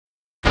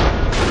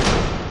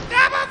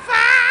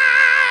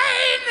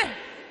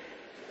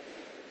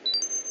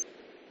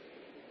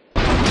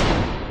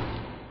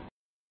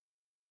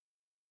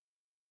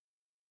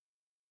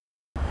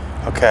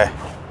Okay.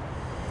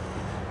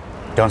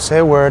 Don't say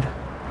a word.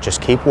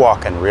 Just keep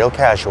walking, real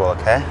casual,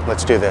 okay?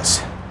 Let's do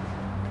this.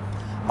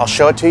 I'll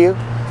show it to you,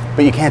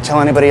 but you can't tell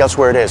anybody else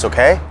where it is,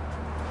 okay?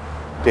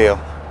 Deal.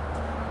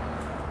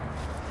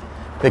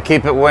 They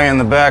keep it way in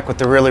the back with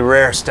the really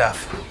rare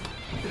stuff.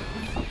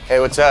 Hey,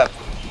 what's up?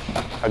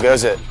 How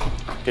goes it?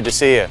 Good to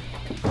see you.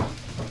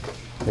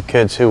 The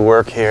kids who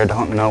work here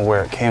don't know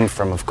where it came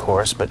from, of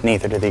course, but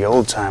neither do the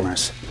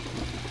old-timers.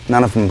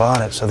 None of them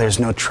bought it, so there's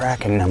no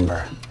tracking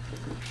number.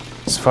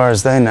 As far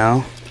as they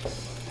know,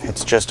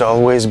 it's just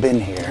always been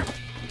here.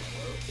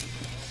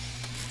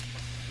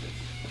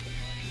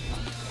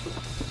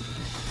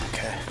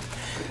 Okay,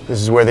 this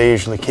is where they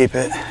usually keep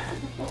it.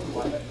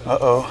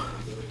 Uh-oh.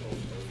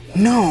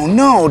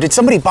 No, did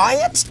somebody buy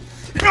it?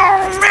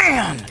 Oh,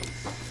 man!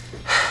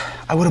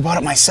 I would have bought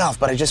it myself,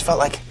 but I just felt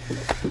like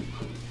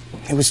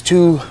it was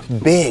too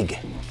big,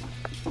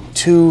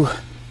 too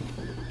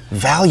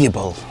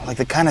valuable, like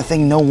the kind of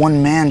thing no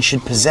one man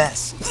should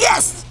possess.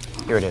 Yes!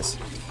 Here it is.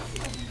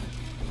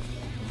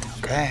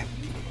 Okay.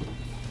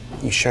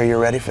 You sure you're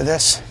ready for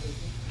this?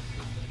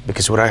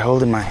 Because what I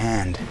hold in my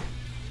hand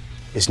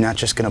is not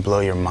just gonna blow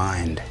your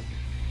mind,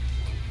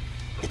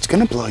 it's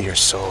gonna blow your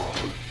soul.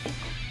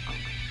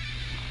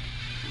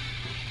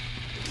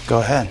 Go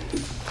ahead.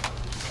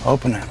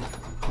 Open it.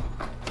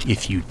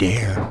 If you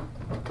dare.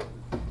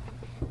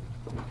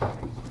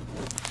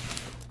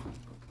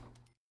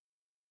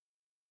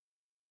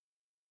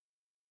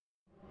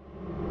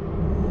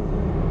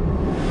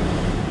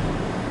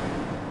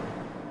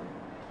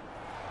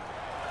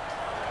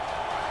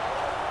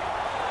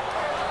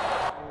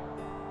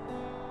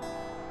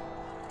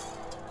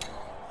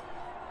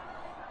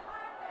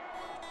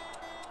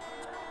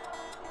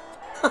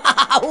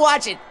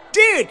 Watch it.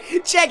 Dude,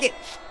 check it.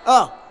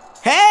 Oh,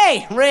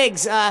 hey,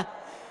 Riggs.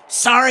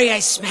 Sorry I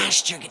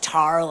smashed your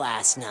guitar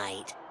last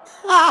night.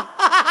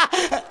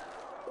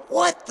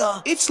 What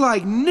the? It's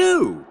like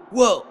new.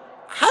 Whoa,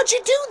 how'd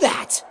you do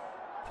that?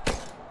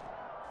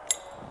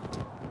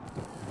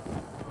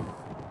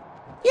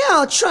 Yeah,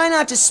 I'll try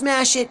not to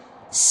smash it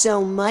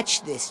so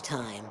much this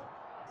time.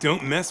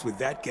 Don't mess with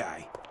that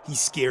guy. He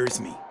scares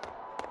me.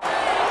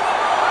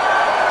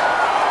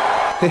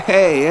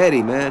 Hey,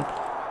 Eddie, man.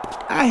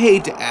 I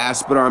hate to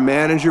ask, but our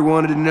manager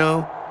wanted to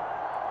know,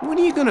 when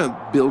are you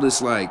gonna build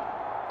us, like,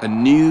 a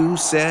new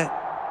set?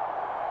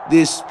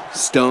 This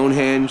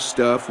Stonehenge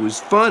stuff was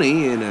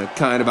funny in a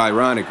kind of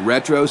ironic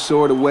retro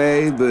sort of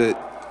way, but...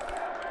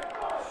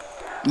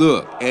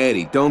 Look,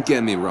 Eddie, don't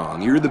get me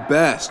wrong. You're the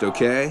best,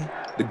 okay?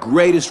 The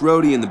greatest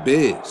roadie in the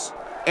biz.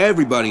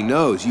 Everybody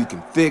knows you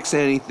can fix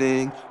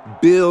anything,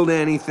 build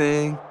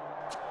anything.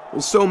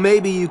 Well, so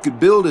maybe you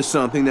could build us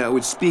something that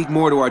would speak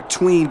more to our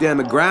tween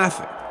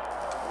demographic.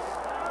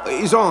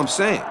 Is all I'm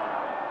saying.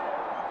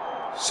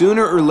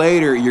 Sooner or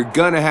later, you're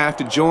gonna have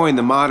to join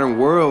the modern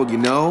world, you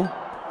know?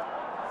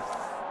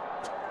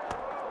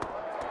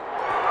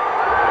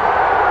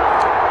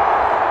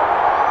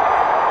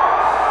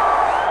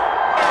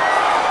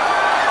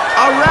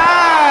 All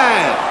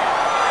right!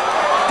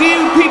 Do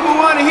you people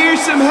want to hear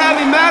some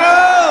heavy metal?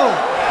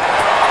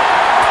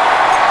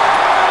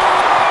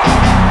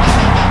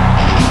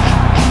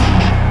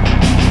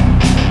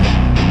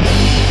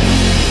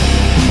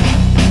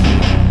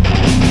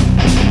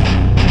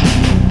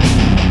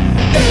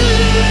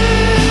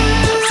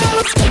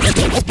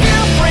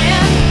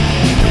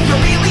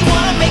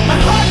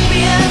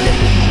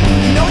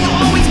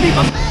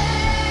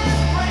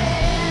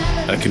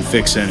 I can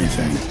fix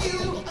anything,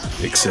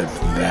 except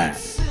that.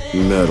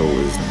 Metal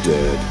is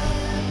dead.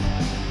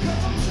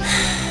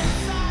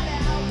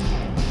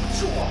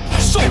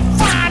 Say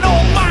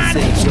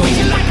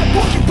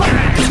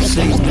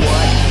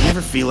what? You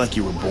ever feel like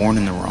you were born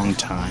in the wrong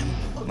time?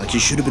 Like you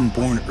should have been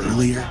born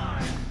earlier?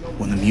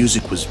 When the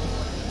music was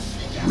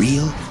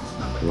real?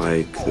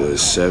 Like the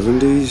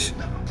 70s?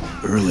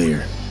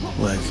 Earlier.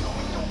 Like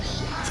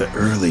the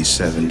early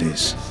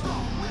 70s.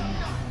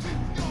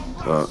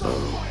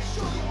 Uh-oh.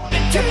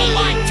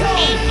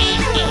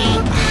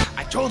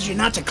 I told you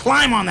not to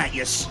climb on that,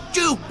 you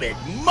stupid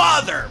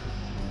mother!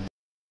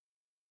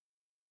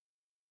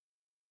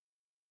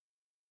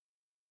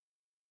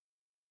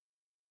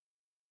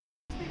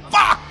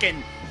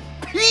 Fucking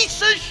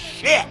piece of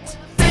shit!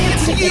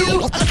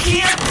 You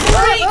can't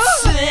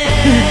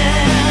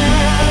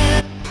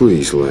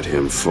Please let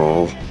him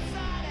fall.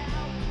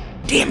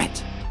 Damn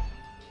it!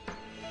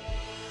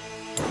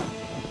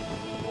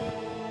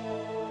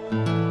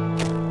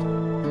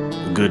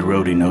 A good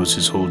roadie knows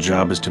his whole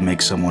job is to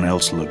make someone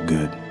else look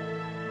good.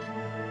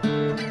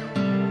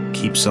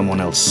 Keep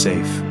someone else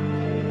safe.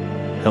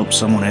 Help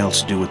someone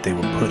else do what they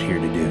were put here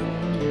to do.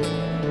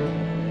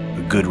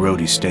 A good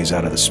roadie stays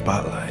out of the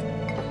spotlight.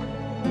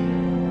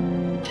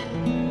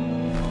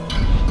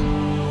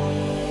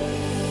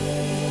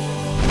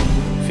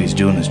 If he's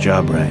doing his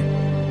job right,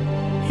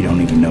 you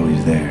don't even know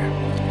he's there.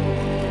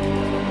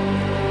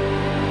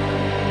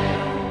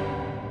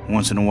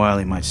 Once in a while,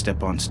 he might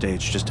step on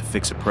stage just to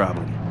fix a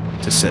problem,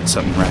 to set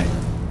something right.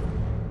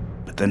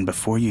 But then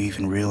before you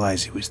even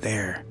realize he was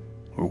there,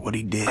 or what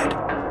he did,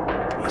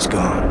 He's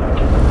gone.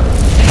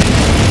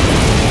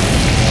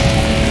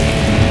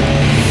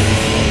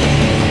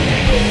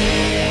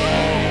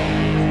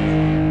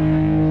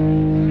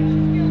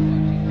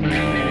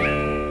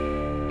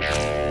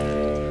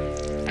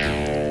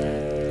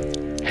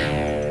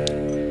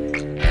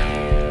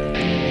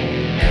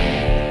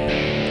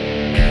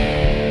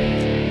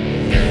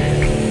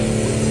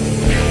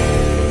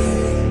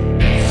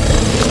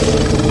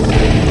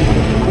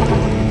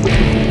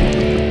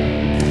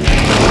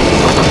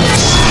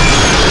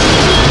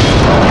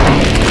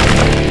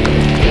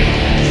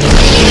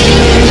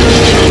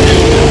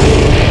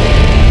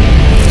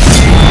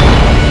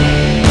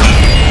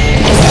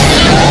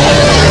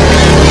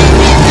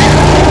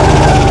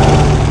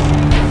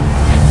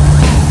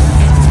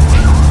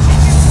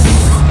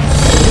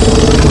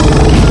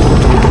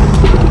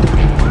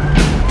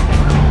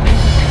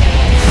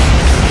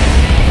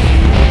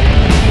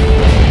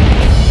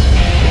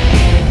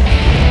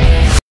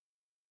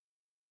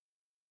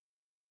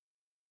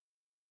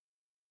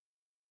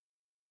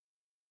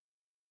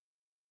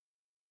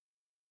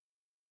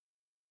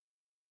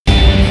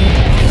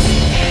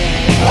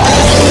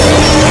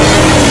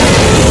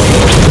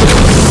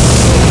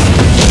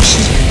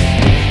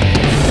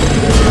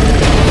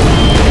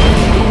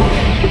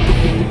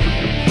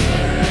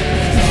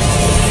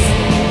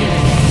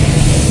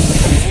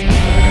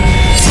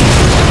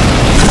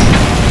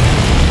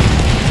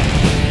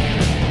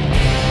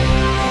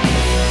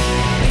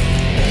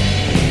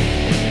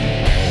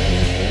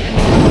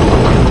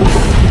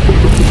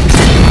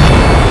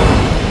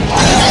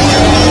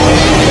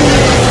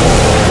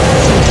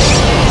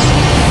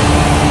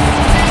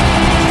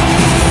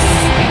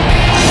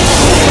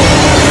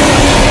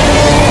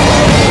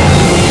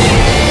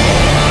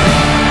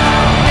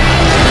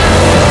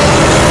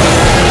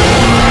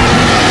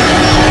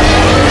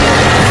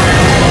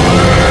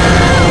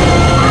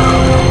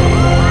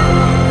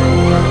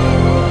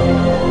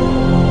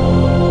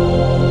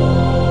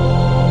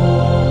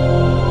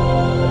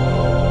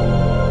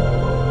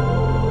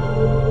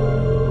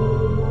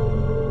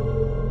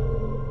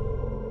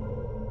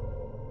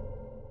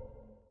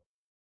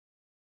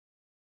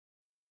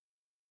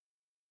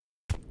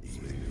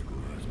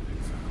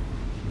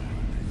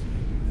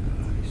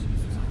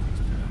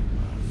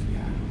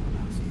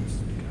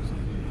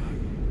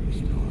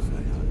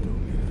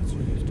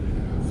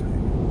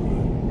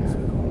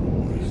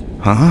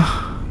 Huh?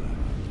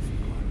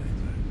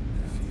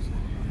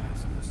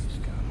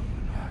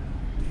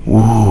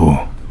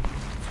 Whoa.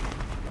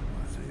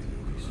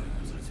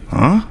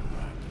 Huh?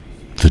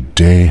 The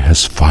day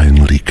has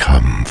finally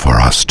come for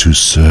us to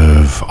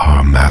serve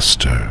our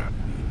master.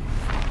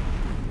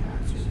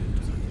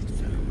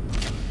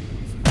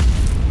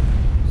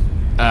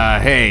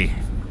 Hey.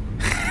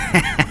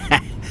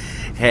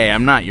 Hey,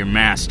 I'm not your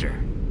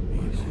master.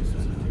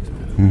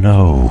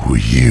 No,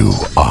 you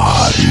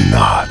are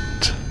not.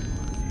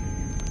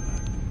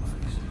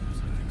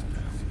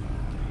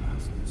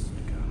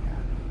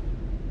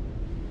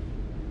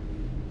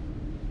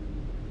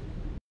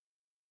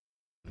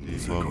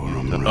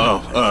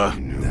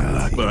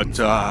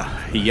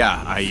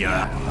 Yeah,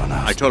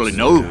 I totally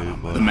know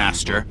the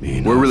master.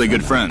 We're really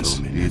good friends.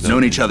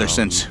 Known each other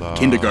since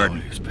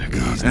kindergarten.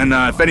 And,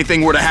 if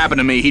anything were to happen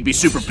to me, he'd be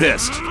super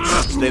pissed.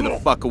 Stay the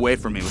fuck away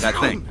from me with that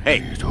thing.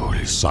 Hey.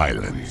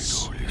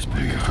 Silence.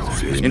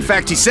 In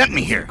fact, he sent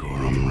me here.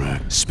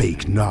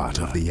 Speak not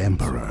of the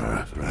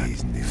Emperor.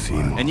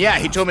 And yeah,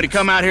 he told me to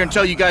come out here and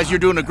tell you guys you're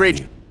doing a great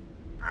job.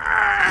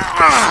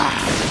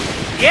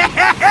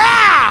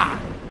 Yeah!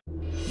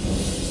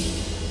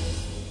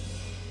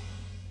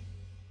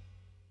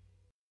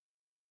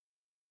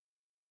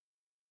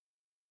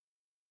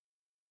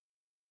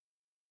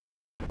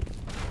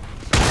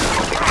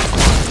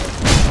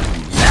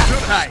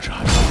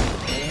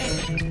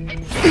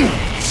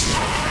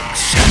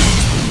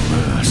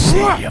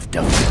 Mercy of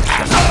the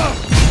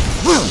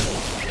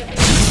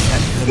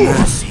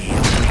mercy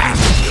of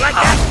the like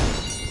that?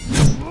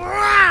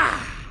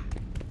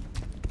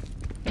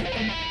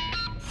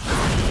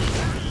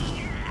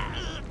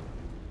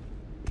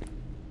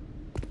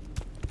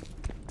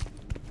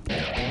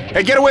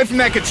 Hey, get away from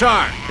that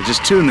guitar! I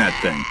just tuned that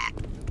thing.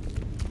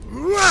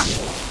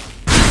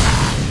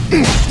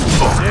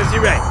 Serves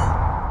you right.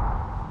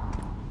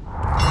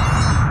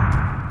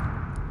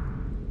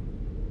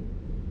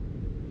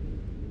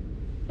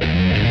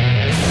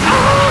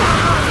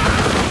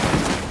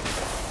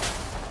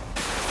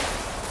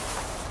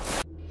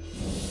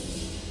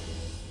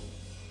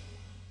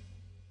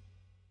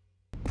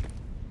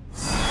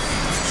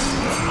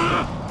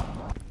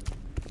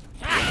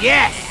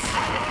 Yes!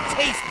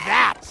 Taste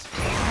that!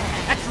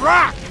 That's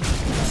rock!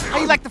 How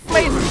you like the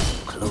flavor?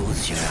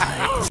 Close your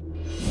eyes.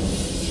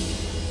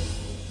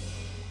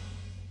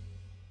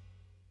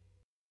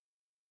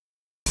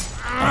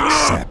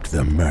 Accept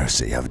the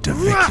mercy of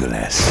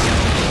Diviculus.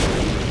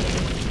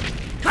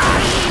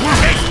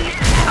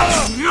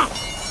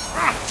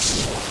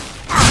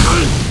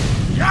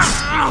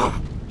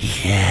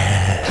 Yeah.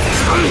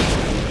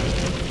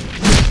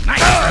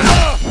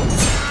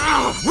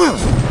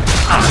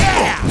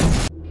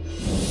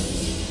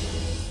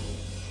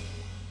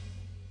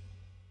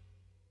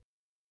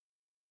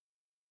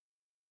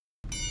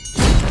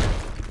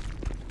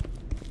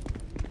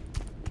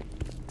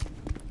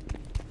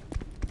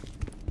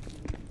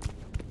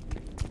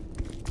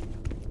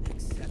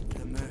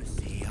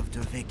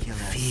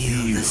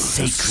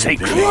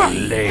 sacred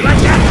blade.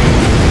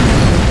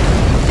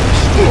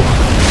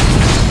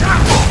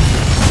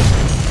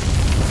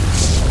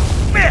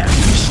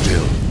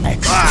 Still.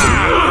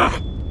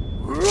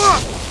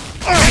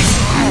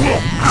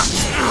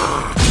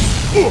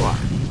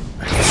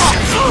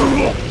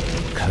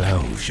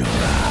 Close your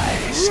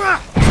eyes.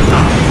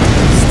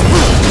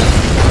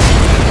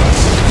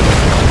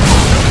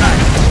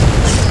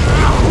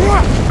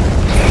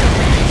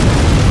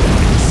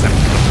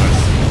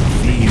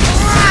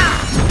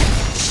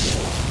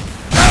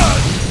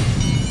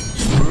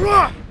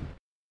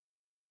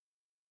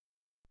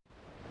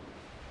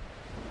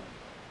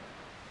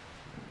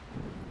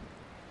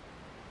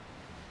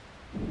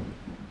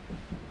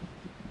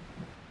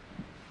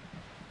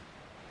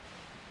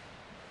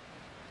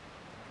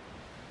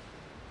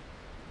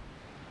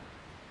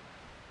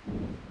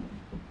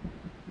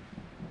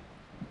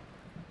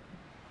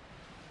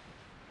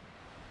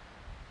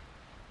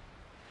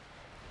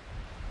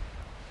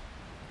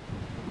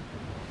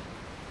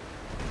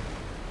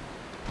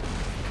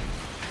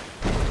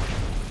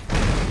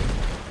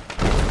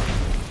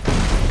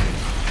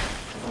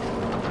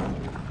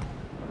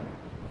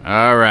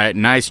 Alright,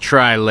 nice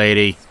try,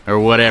 lady. Or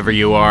whatever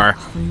you are.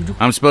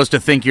 I'm supposed to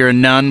think you're a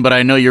nun, but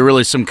I know you're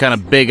really some kind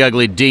of big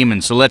ugly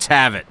demon, so let's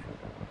have it.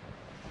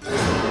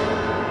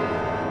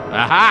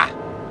 Aha!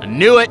 I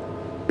knew it!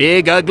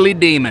 Big ugly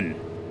demon.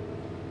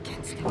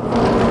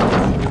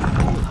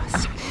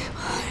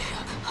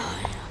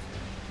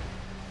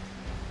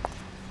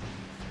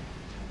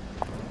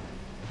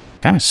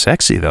 Kinda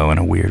sexy, though, in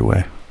a weird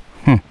way.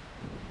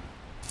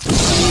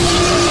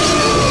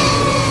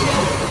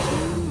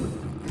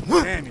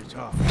 Damn, you're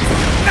tough.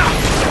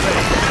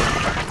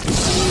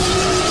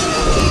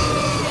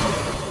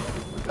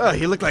 Oh,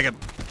 you look like a... I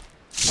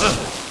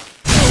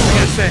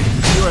gotta say,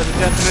 you are the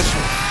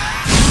definition.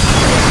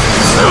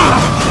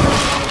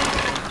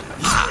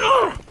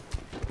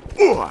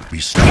 Be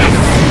still.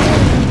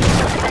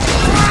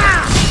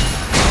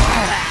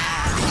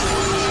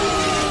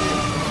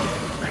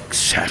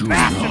 Accept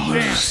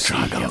your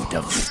struggle.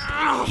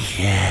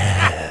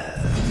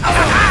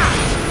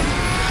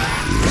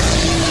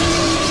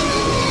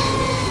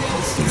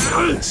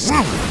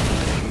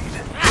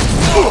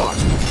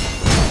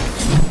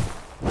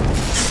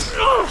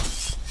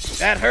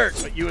 That hurt,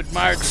 but you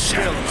admired the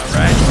skill, am I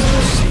right?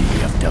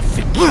 Sea of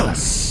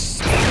Difficulous.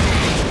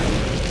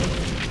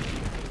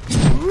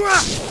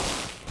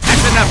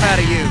 That's enough out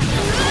of you.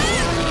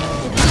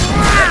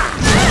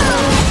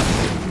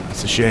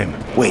 It's a shame.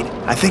 Wait,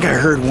 I think I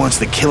heard once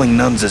that killing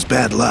nuns is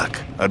bad luck.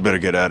 I'd better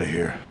get out of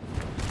here.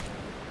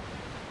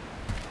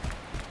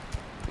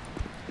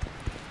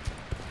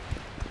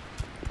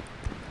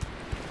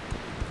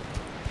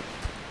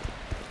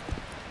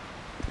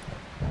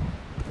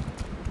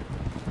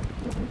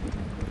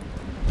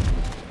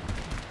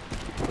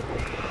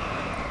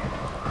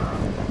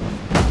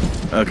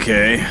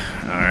 Okay,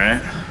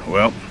 alright.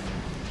 Well,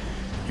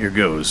 here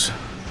goes.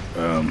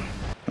 Oh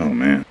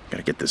man,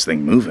 gotta get this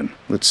thing moving.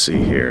 Let's see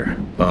here.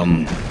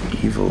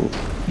 Evil,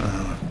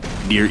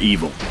 dear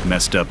evil,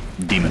 messed up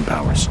demon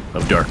powers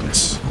of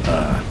darkness,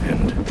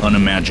 and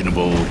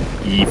unimaginable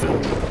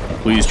evil.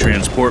 Please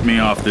transport me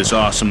off this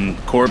awesome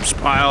corpse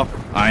pile.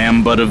 I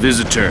am but a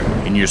visitor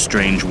in your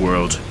strange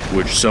world,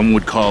 which some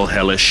would call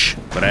hellish,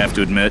 but I have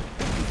to admit,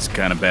 it's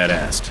kinda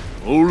badass.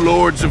 Oh,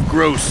 lords of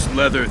gross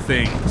leather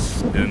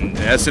things and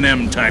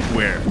S&M type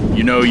wear.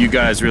 You know you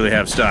guys really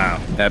have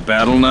style. That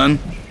battle nun,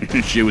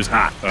 she was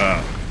hot.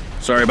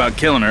 Sorry about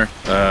killing her,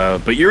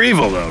 but you're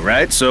evil though,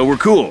 right? So we're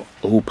cool.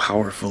 Oh,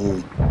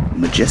 powerful,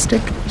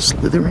 majestic,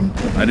 slithering?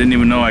 I didn't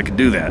even know I could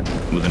do that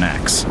with an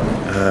axe.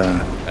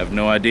 Have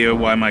no idea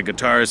why my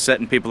guitar is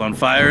setting people on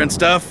fire and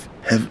stuff?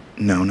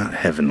 No, not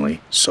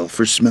heavenly.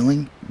 Sulfur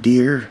smelling?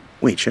 Dear?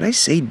 Wait, should I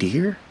say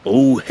dear?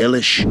 Oh,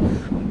 hellish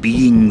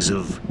beings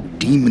of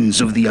demons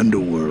of the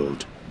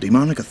underworld.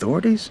 Demonic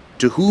authorities?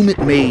 To whom it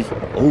may,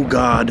 oh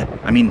God,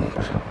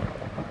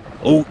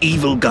 oh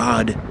evil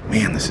God.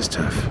 Man, this is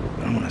tough.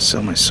 I don't want to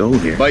sell my soul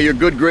here. By your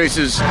good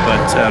graces,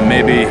 but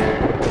maybe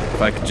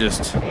if I could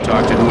just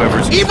talk to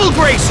whoever's evil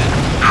graces!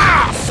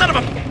 Ah, son of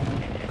a...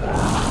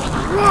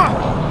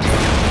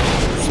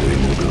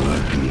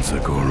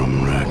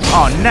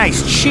 Oh,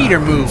 nice cheater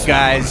move,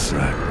 guys.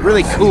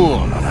 Really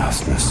cool.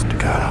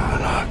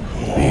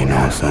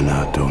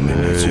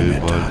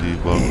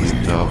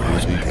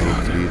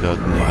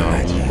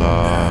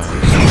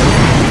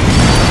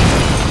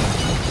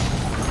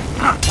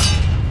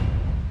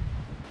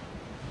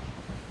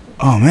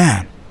 Oh,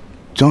 man.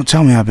 Don't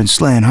tell me I've been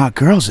slaying hot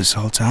girls this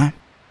whole time.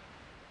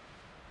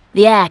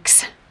 The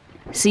axe.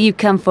 So you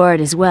come for it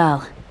as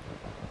well.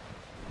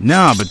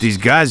 No, but these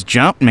guys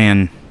jumped me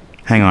and...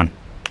 Hang on.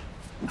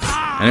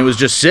 And it was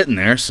just sitting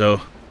there,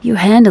 so... You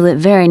handle it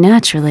very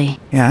naturally.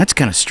 Yeah, that's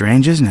kind of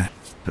strange, isn't it?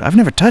 I've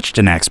never touched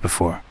an axe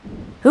before.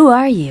 Who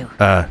are you?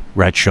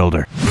 Right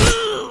shoulder.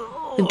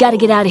 We've got to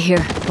get out of here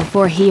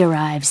before he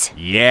arrives.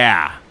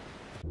 Yeah.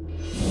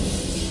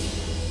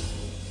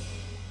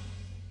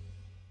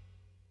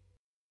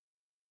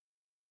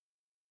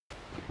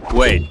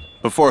 Wait,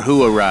 Before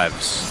who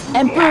arrives?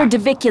 Emperor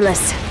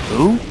Diviculus.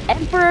 Who?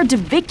 Emperor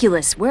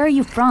Diviculus, where are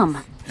you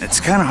from? It's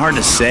kind of hard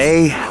to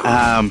say.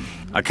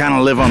 I kind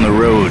of live on the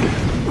road.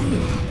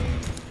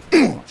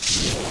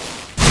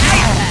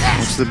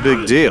 What's the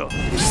big deal?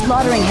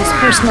 Slaughtering his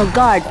personal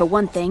guard, for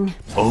one thing.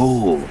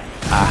 Oh,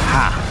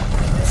 aha.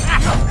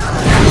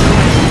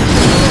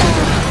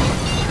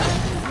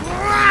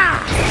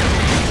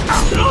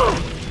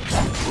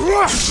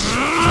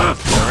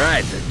 All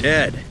right, they're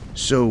dead.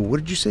 So, what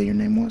did you say your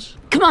name was?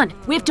 Come on,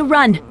 we have to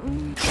run.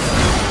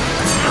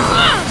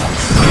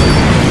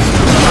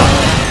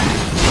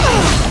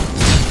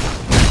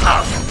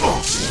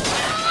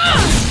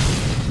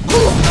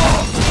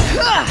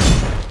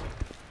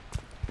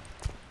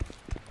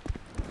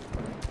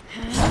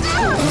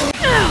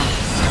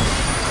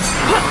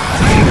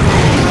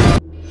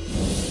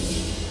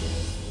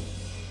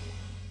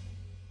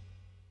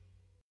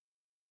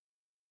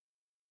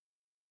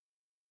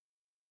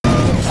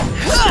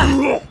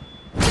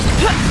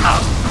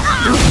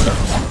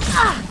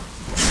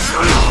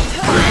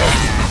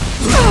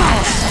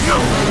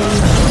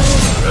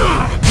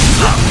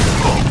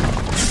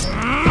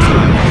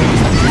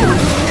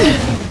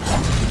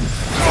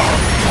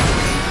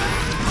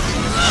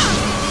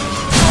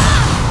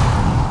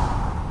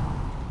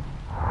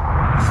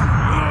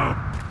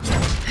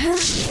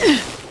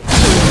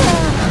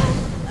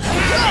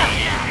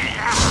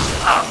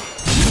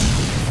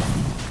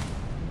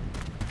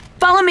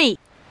 Follow me!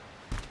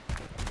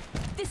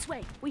 This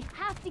way. We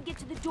have to get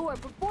to the door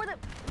before the...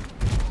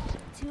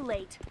 Too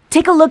late.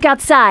 Take a look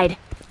outside.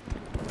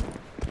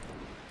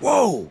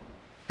 Whoa!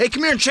 Hey,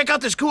 come here and check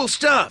out this cool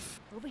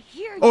stuff. Over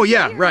here. Oh,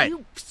 yeah, right.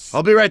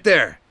 I'll be right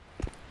there.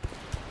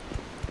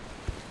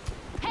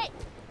 Hey!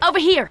 Over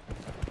here!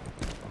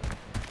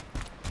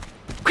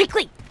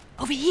 Quickly!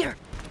 Over here!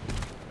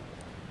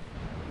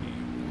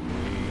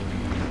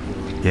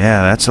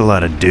 Yeah, that's a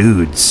lot of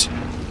dudes.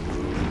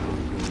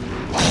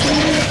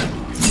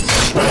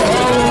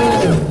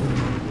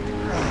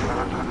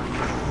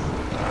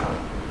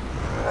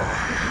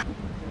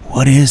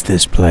 What is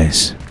this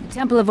place?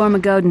 Temple of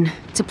Ormagodon.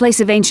 It's a place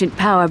of ancient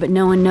power, but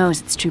no one knows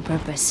its true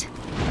purpose.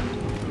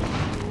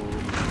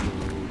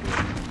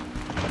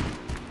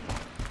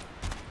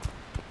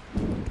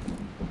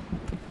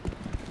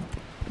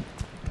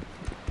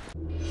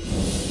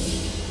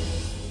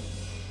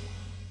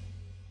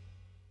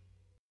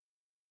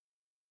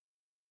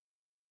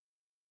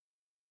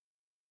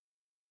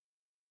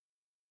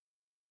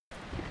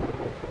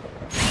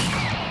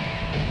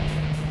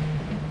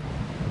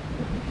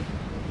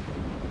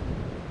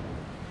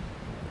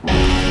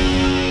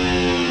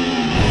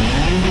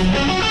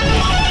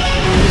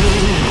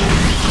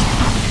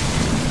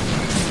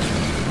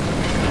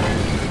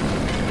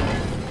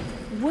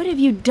 What have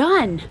you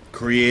done?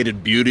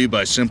 Created beauty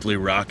by simply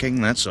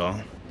rocking, that's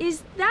all.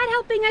 Is that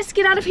helping us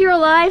get out of here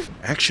alive?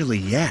 Actually,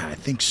 yeah, I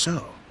think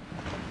so.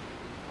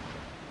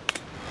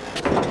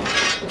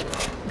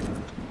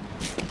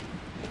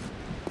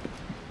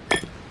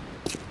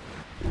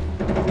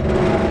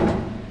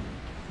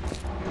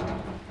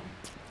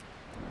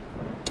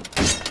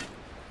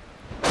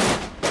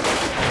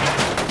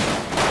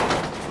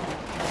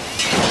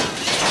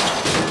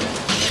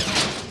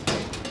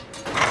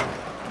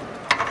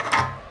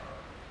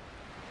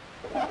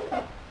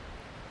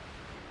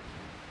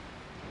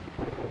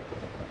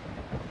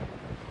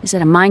 Is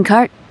that a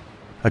minecart?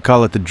 I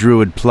call it the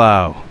Druid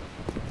Plow.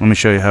 Let me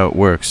show you how it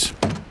works.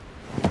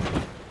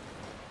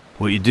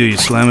 What you do, you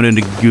slam it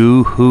into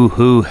goo, hoo,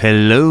 hoo,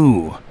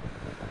 hello.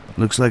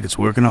 Looks like it's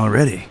working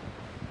already.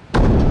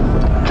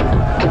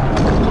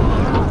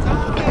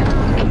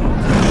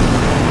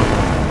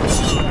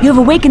 You have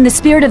awakened the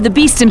spirit of the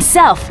beast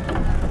himself.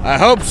 I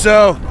hope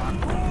so.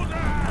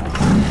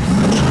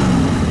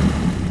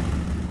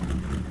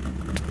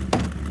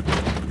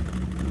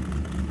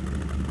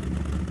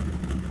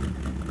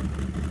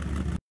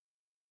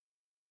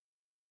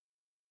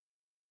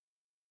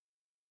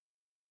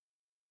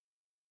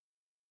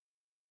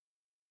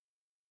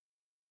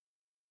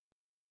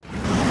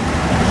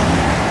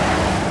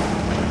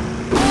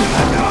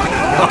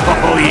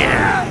 Oh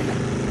yeah!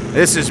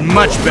 This is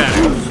much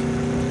better.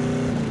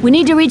 We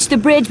need to reach the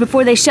bridge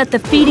before they shut the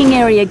feeding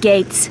area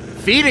gates.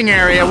 Feeding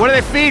area? What are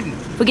they feeding?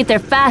 If we get there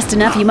fast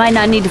enough, you might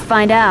not need to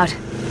find out.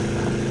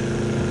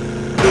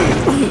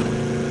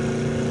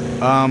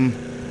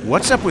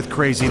 What's up with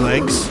Crazy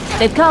Legs?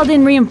 They've called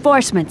in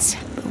reinforcements.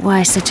 But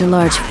why such a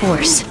large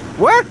force?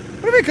 What?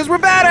 What do you mean, because we're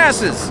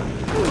badasses?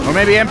 Or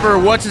maybe Emperor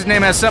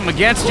What's-His-Name has something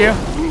against you?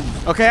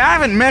 Okay, I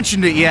haven't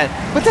mentioned it yet,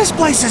 but this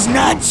place is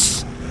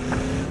nuts!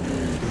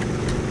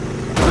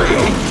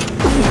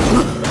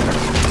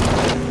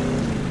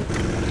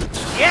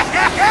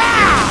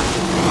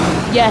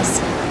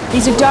 Yes,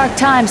 these are dark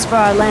times for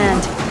our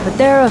land, but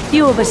there are a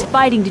few of us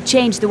fighting to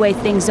change the way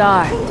things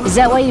are. Is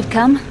that why you've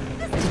come?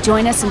 To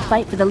join us and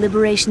fight for the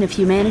liberation of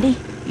humanity?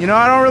 You know,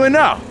 I don't really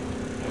know.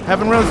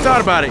 Haven't really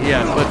thought about it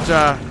yet,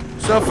 but,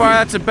 so far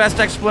that's the best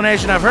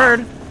explanation I've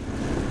heard.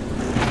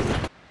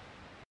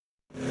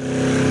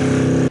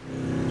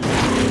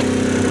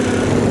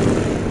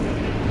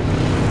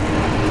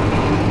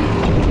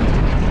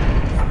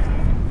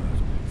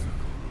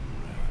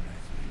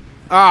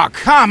 Oh,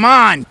 come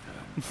on!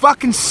 I'm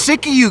fucking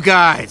sick of you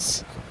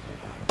guys!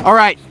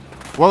 Alright,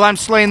 while I'm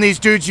slaying these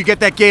dudes, you get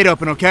that gate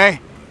open, okay?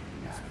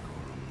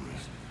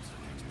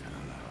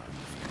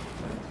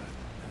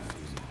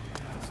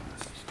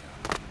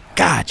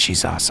 God,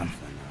 she's awesome.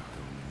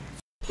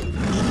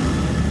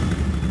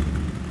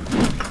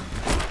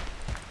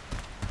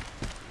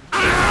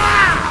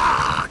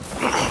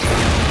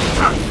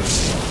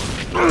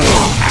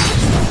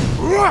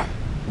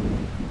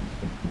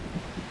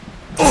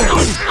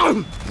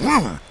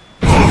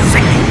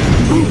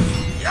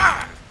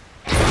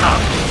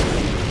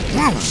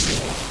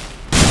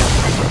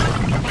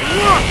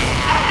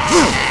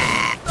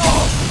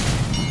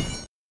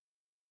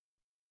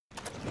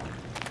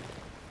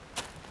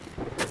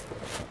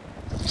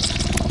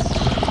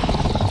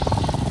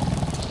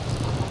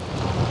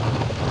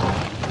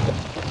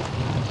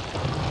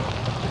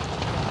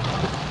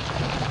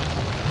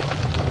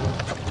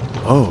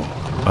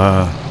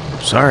 Oh,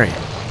 sorry.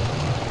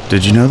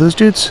 Did you know those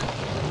dudes?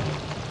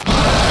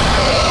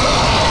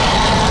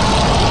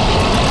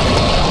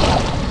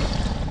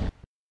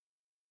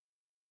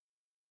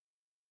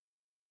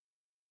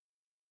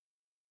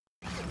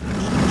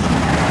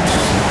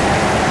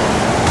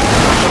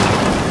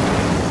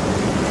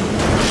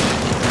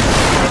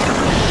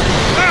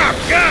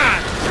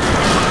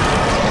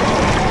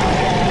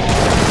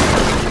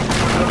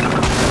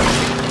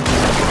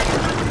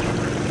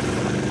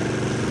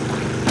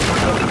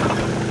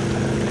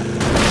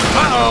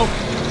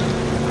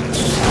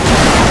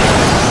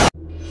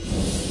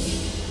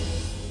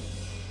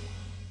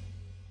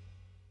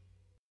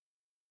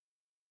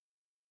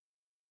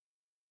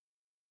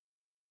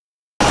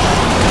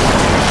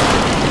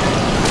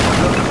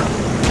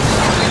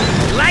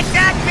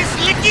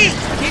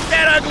 Keep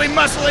that ugly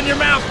muscle in your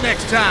mouth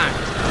next time.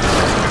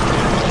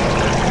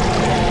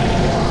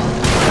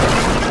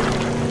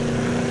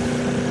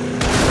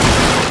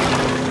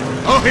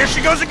 Oh, here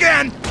she goes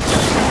again.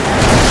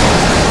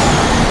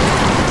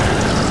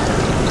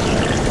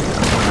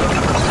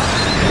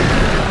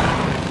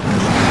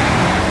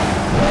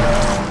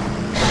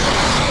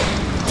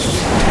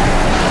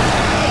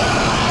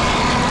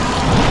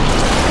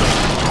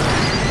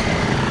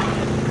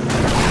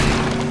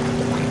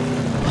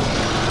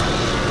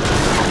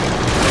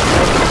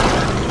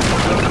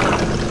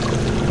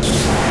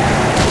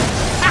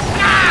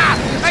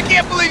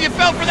 You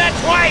fell for that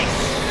twice!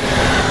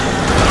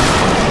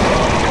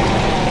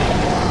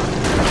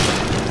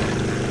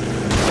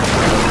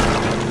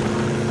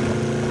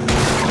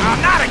 Oh,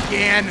 not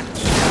again!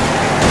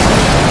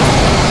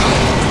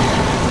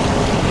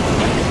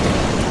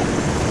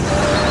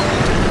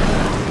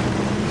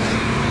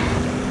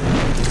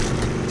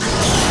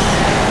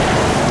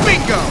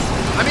 Bingo!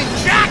 I mean,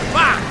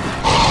 jackpot!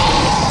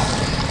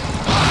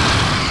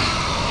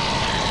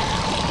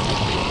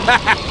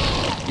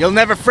 You'll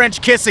never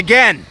French kiss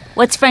again!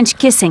 What's French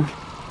kissing?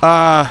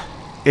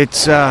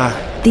 It's,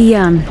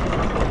 The,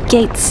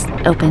 gate's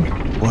open.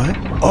 What?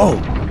 Oh!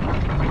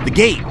 The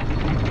gate!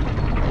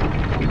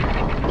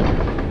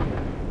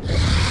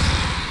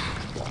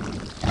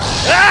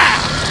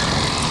 Ah!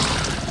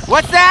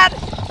 What's that?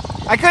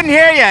 I couldn't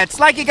hear you.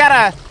 It's like you got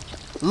a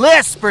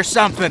lisp or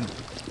something.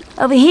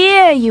 Over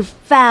here, you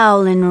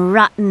foul and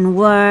rotten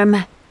worm.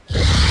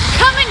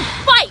 Come and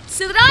fight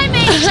so that I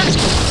may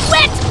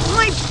wet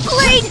my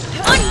blade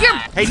on your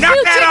Hey, knock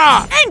that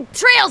off!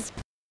 entrails!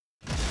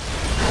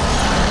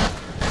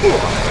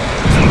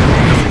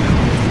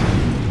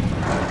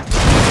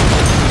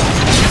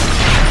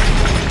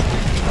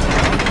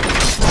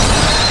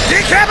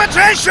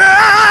 Decapitation!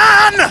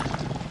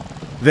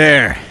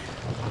 There.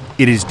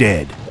 It is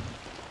dead.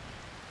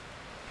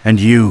 And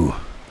you,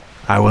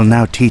 I will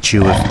now teach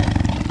you if...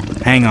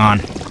 Hang on.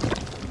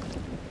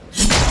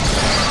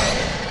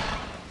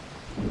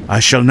 I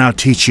shall now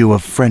teach you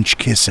of French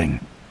kissing.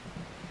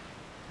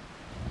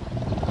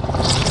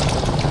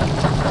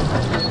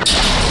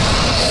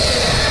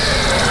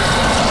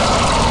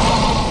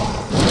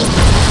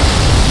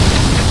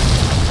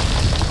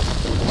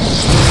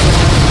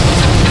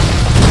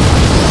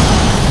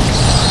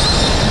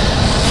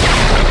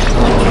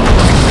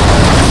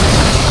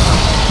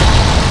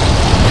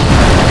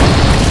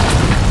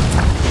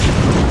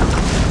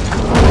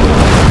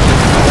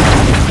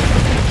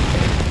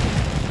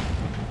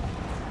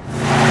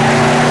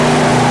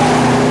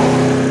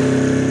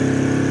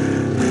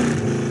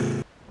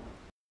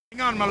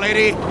 My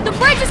lady. The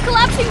bridge is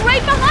collapsing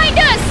right behind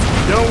us!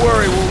 Don't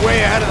worry, we're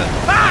way ahead of the...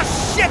 Ah,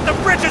 shit! The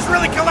bridge is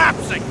really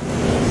collapsing!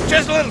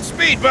 Just a little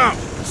speed bump.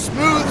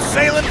 Smooth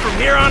sailing from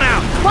here on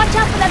out. Watch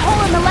out for that hole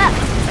on the left.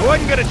 I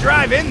wasn't gonna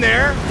drive in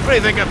there. What do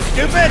you think, I'm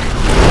stupid?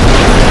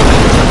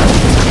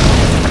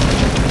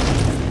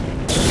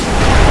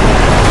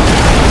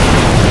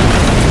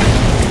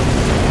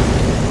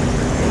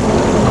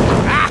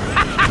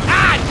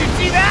 Did you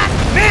see that?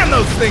 Man,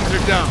 those things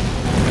are dumb.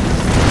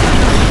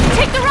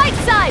 Take the right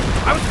side!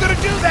 I was gonna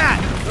do that!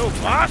 So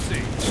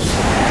bossy.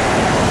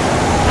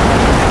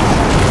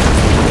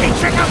 Hey,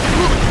 check out the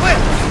moving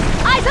cliffs!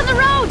 Eyes on the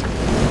road!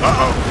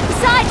 Uh-oh. The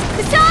signs!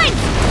 The signs!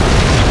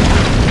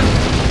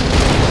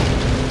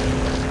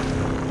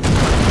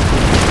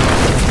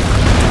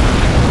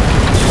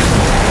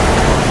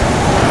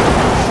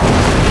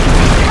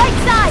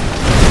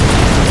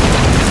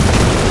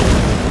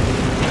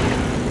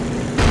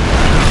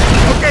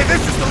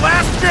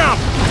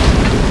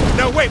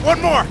 Wait,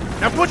 one more.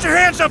 Now put your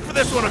hands up for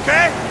this one,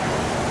 okay?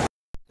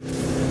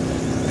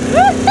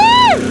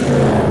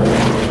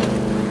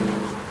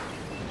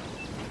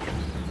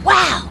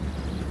 Wow!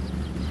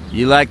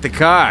 You like the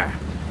car?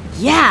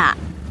 Yeah!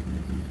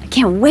 I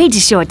can't wait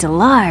to show it to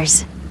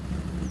Lars.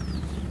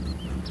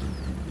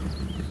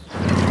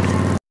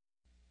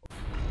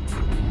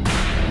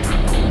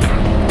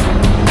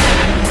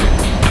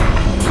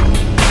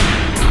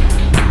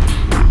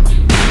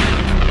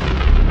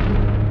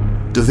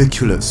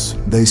 Ridiculous.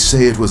 They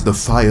say it was the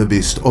fire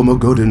beast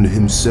Ormagodon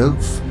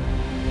himself.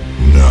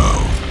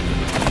 No.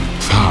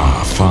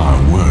 Far,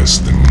 far worse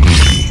than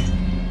me.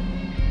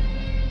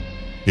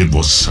 It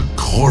was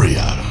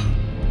Sakoria.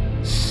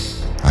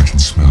 I can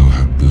smell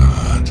her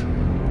blood.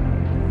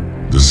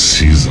 The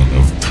season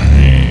of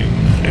pain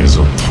is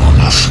upon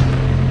us.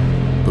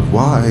 But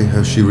why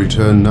has she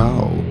returned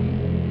now?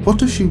 What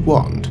does she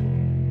want?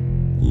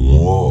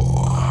 War.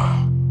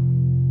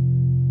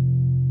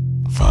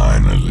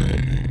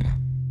 Finally.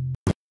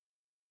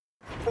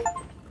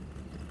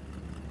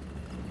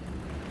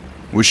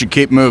 We should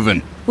keep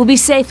moving. We'll be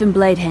safe in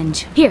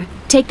Bladehenge. Here,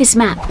 take this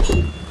map.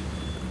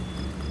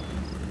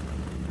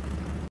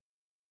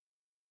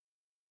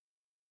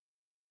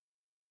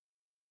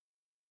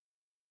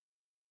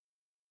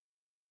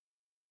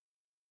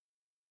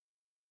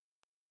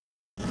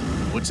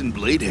 What's in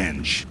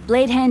Bladehenge?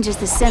 Bladehenge is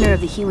the center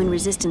of the human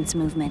resistance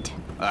movement.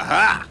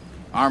 Aha!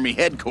 Army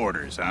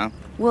headquarters, huh?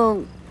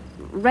 Well,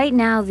 right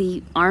now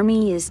the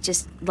army is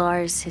just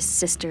Lars, his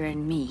sister,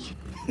 and me.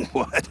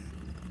 What?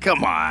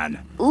 Come on.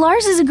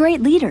 Lars is a great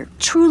leader,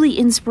 truly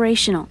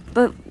inspirational.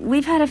 But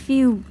we've had a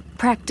few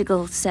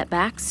practical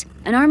setbacks.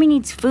 An army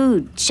needs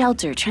food,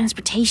 shelter,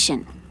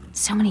 transportation.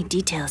 So many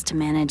details to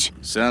manage.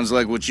 Sounds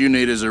like what you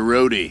need is a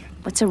roadie.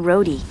 What's a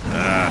roadie?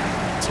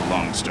 It's a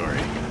long story.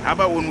 How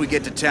about when we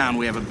get to town,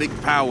 we have a big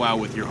powwow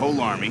with your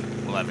whole army.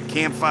 We'll have a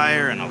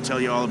campfire, and I'll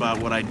tell you all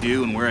about what I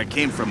do and where I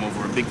came from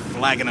over a big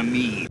flagon of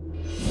mead.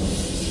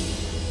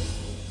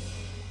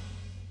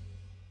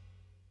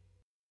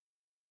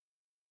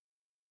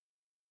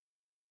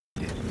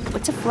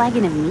 What's a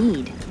flagon of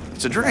mead?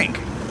 It's a drink.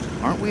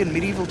 Aren't we in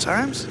medieval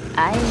times?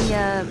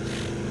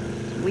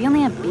 We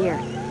only have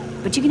beer.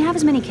 But you can have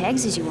as many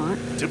kegs as you want.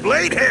 To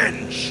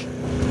Bladehenge!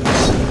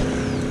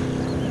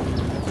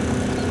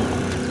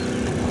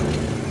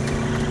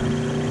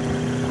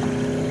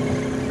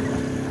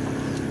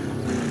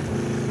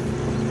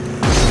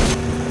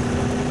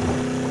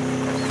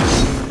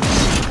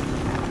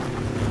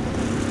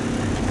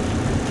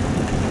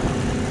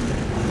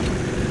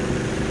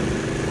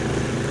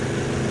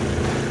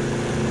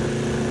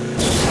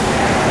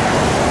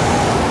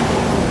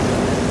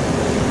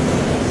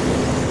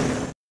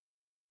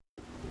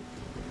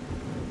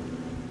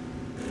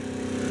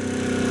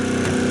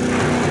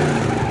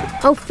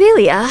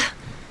 Ophelia,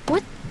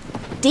 what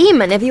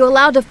demon have you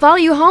allowed to follow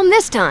you home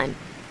this time?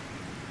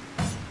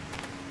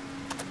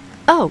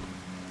 Oh,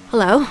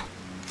 hello.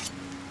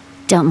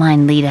 Don't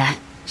mind Lita.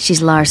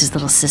 She's Lars's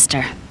little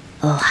sister.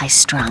 A little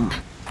high-strung.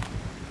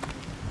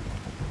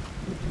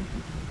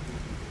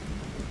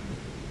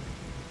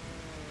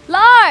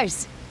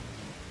 Lars!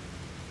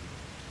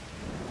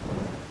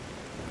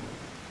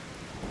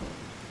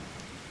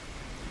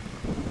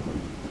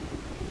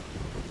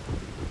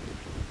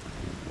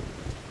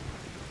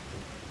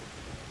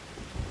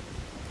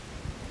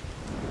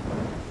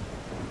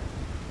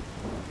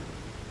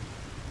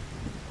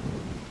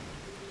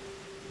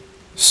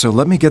 So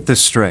let me get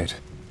this straight.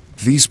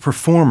 These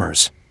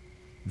performers,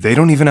 they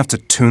don't even have to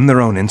tune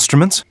their own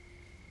instruments?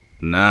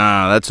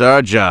 Nah, that's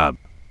our job.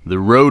 The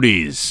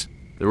roadies.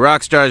 The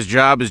rock star's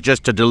job is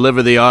just to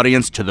deliver the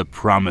audience to the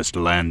promised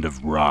land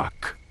of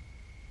rock.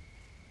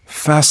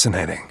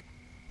 Fascinating.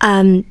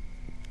 Can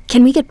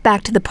we get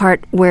back to the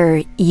part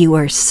where you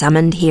were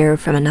summoned here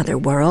from another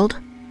world?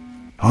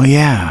 Oh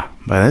yeah,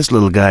 by this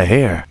little guy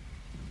here.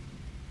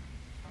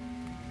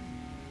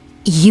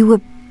 You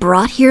were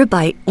brought here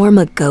by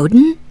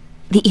Ormagodon?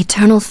 The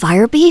eternal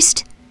fire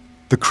beast?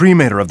 The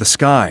cremator of the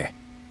sky.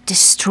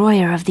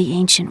 Destroyer of the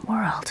ancient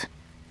world.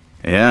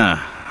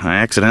 Yeah, I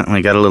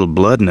accidentally got a little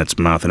blood in its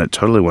mouth and it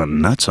totally went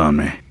nuts on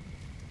me.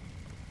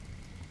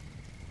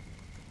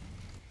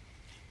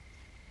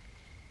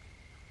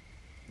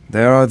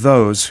 There are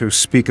those who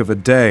speak of a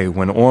day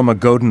when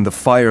Ormagodon the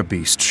fire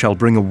beast shall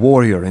bring a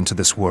warrior into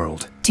this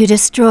world. To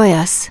destroy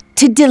us.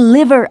 To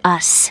deliver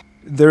us.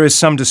 There is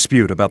some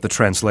dispute about the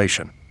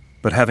translation,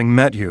 but having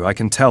met you, I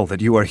can tell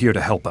that you are here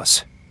to help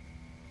us.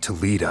 To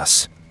lead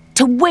us.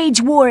 To wage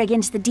war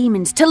against the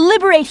demons. To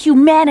liberate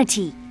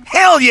humanity.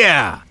 Hell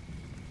yeah!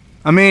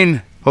 I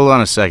mean, hold on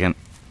a second.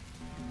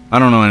 I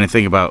don't know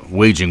anything about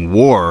waging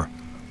war,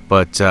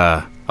 but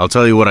I'll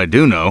tell you what I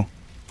do know.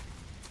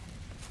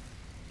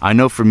 I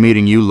know from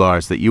meeting you,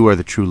 Lars, that you are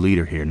the true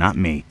leader here, not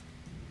me.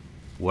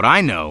 What I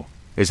know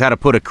is how to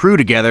put a crew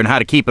together and how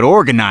to keep it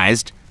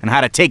organized and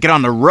how to take it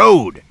on the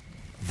road.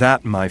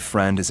 That, my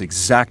friend, is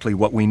exactly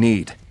what we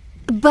need.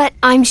 But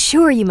I'm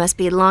sure you must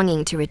be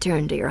longing to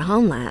return to your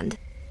homeland.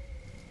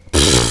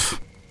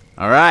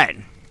 All right.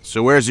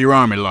 So where's your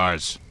army,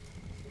 Lars?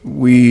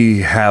 We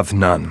have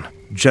none.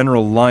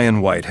 General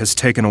Lionwhite has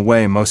taken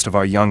away most of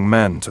our young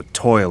men to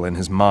toil in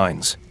his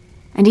mines.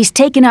 And he's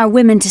taken our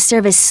women to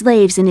serve as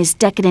slaves in his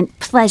decadent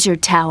pleasure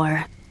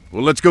tower.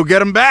 Well, let's go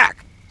get him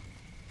back.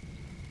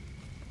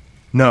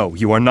 No,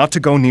 you are not to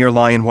go near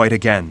Lionwhite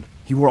again.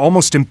 You were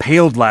almost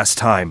impaled last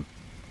time.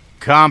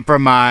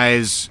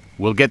 Compromise.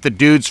 We'll get the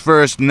dudes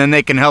first, and then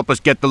they can help us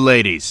get the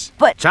ladies.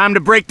 But... Time to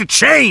break the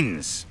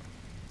chains!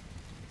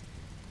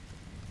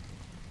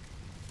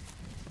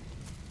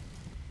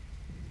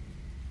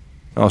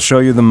 I'll show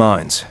you the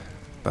mines,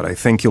 but I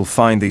think you'll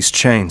find these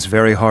chains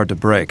very hard to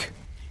break.